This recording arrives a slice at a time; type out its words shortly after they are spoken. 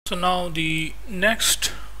So now the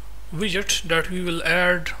next widget that we will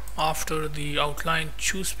add after the outline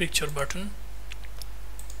choose picture button,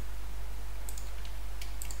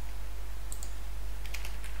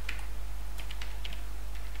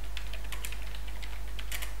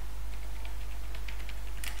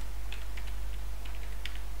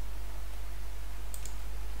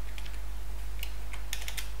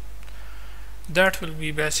 that will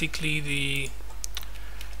be basically the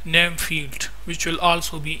name field, which will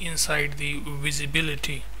also be inside the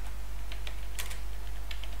visibility.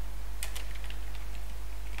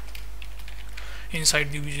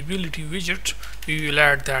 Inside the visibility widget, we will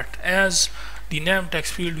add that, as the name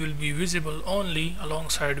text field will be visible only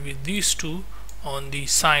alongside with these two on the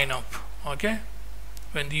sign up. Okay,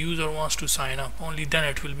 when the user wants to sign up, only then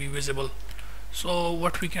it will be visible. So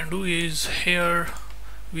what we can do is, here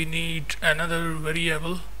we need another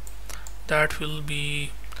variable that will be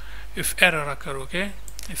if error occur. Okay,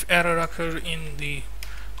 if error occur in the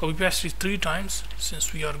copy paste it 3 times,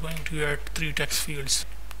 since we are going to add 3 text fields.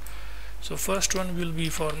 So first one will be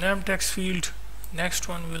for name text field, next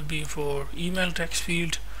one will be for email text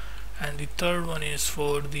field, and the third one is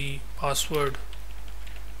for the password.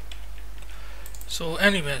 So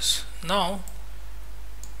anyways, now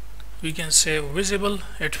we can say visible.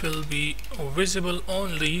 It will be visible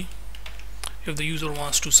only if the user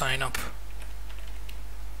wants to sign up.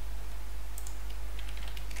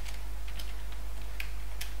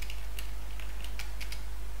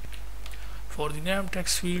 For the name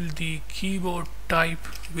text field, the keyboard type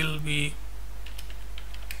will be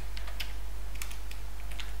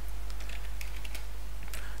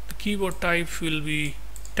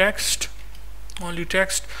text, only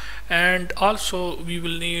text, and also we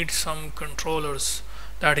will need some controllers.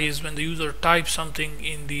 That is, when the user types something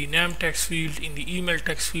in the name text field, in the email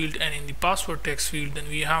text field, and in the password text field, then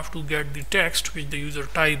we have to get the text which the user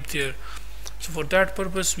typed there. So for that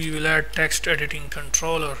purpose we will add text editing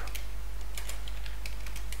controller.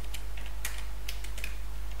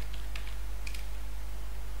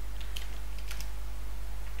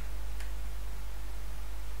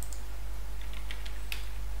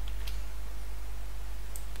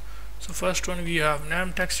 So first one we have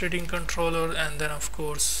name text editing controller, and then of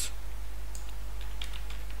course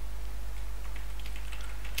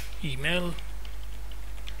email,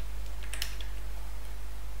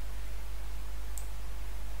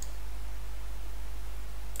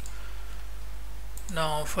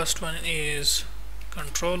 now first one is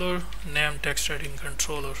controller, name text editing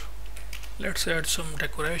controller. Let's add some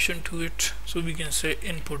decoration to it, so we can say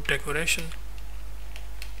input decoration.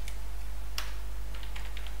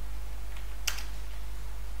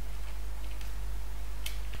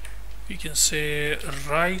 We can say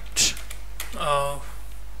write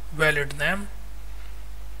valid name,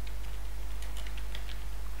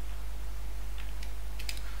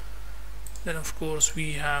 then of course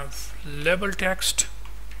we have label text.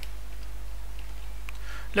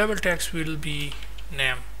 Label text will be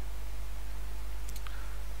name,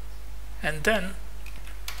 and then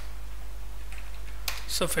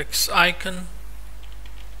suffix icon,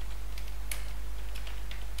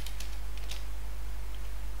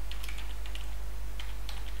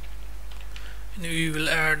 and we will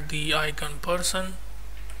add the icon person,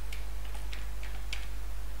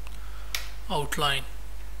 outline,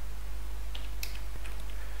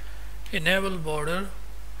 enable border,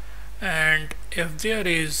 and if there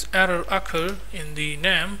is error occur in the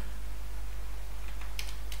name,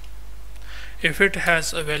 if it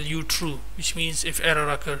has a value true, which means if error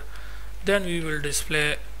occur, then we will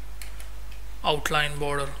display outline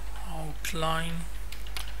border, outline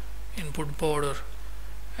input border,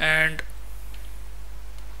 and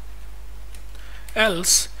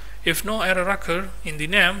else if no error occur in the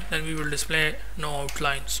name, then we will display no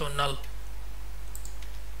outline, so null.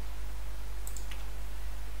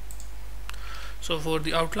 So for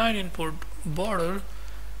the outline input border,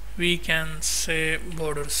 we can say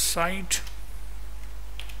border site,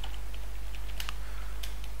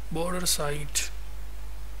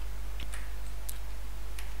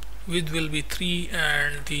 width will be 3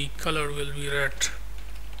 and the color will be red.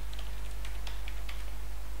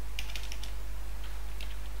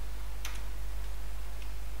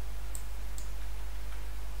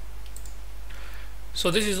 So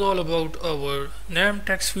this is all about our name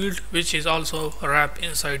text field, which is also wrapped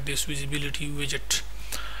inside this visibility widget.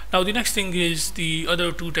 Now the next thing is the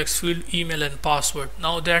other two text field, email and password.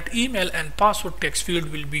 Now that email and password text field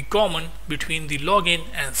will be common between the login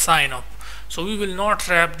and sign up. So we will not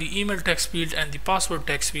wrap the email text field and the password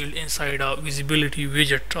text field inside a visibility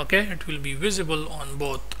widget. Okay, it will be visible on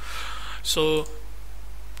both. So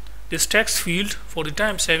this text field. For the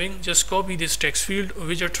time saving, just copy this text field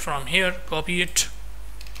widget from here, copy it,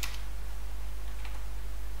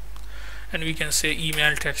 and we can say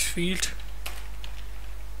email text field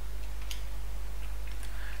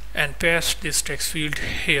and paste this text field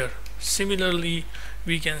here. Similarly,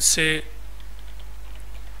 we can say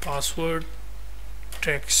password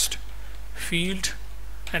text field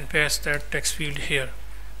and paste that text field here.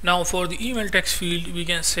 Now for the email text field, we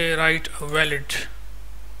can say write a valid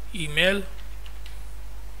email.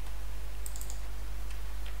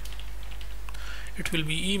 It will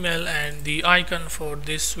be email, and the icon for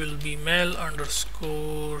this will be mail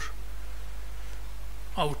underscore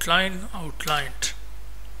outlined,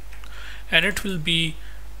 and it will be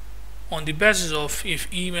on the basis of if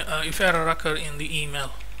error occur in the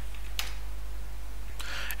email.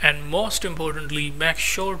 And most importantly, make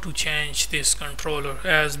sure to change this controller,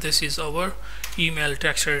 as this is our email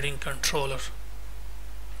text editing controller.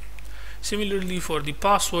 Similarly, for the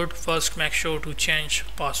password, first make sure to change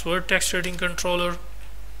password text editing controller,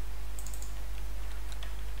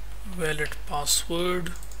 valid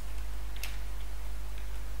password.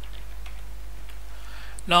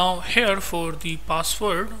 Now here for the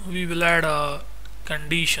password, we will add a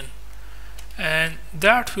condition, and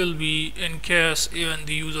that will be in case even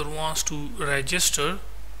the user wants to register.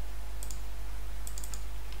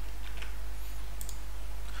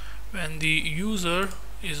 When the user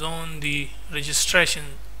is on the registration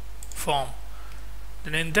form,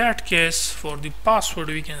 then in that case for the password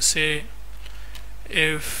we can say,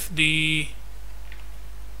 if the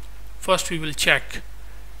first we will check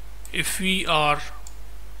if we are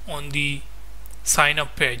on the sign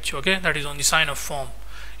up page, okay, that is on the sign up form.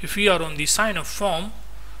 If we are on the sign up form,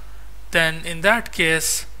 then in that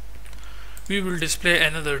case we will display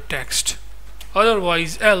another text.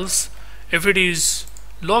 Otherwise else, if it is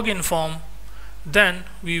login form, then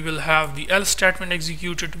we will have the else statement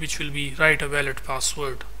executed, which will be write a valid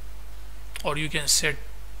password, or you can set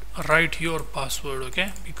write your password,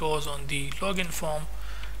 okay, because on the login form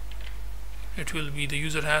it will be the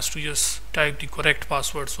user has to just type the correct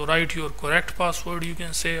password. So write your correct password, you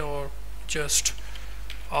can say, or just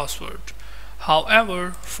password.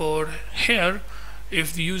 However, for here,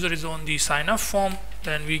 if the user is on the sign up form,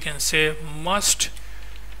 then we can say must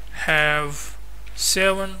have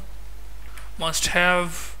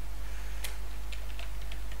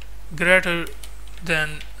greater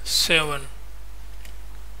than 7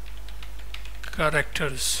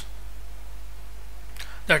 characters,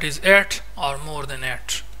 that is 8 or more than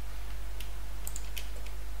 8.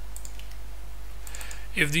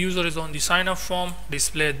 If the user is on the sign up form,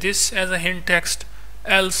 display this as a hint text,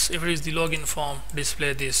 else if it is the login form,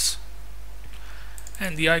 display this.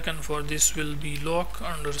 And the icon for this will be lock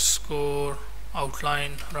underscore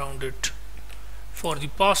outline rounded. For the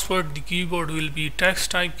password, the keyboard will be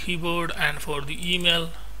text type keyboard, and for the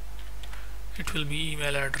email it will be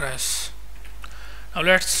email address. Now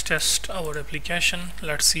let's test our application.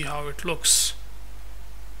 Let's see how it looks.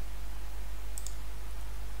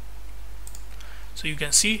 So you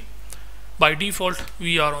can see by default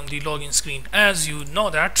we are on the login screen. As you know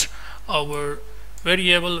that our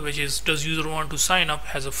variable, which is does user want to sign up,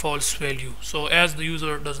 has a false value. So as the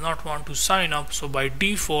user does not want to sign up, so by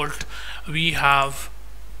default we have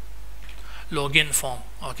login form,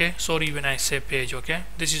 okay, sorry when I say page, okay,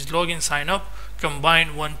 this is login sign up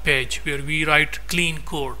combine one page where we write clean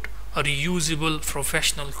code, a reusable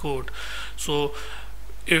professional code. So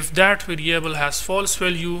if that variable has false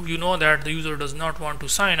value, you know that the user does not want to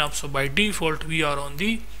sign up, so by default we are on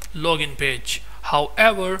the login page.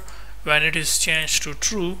 However, when it is changed to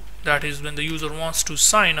true, that is when the user wants to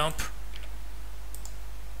sign up,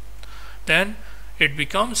 then it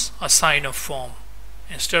becomes a sign up form.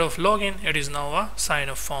 Instead of login, it is now a sign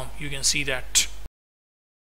up form. You can see that.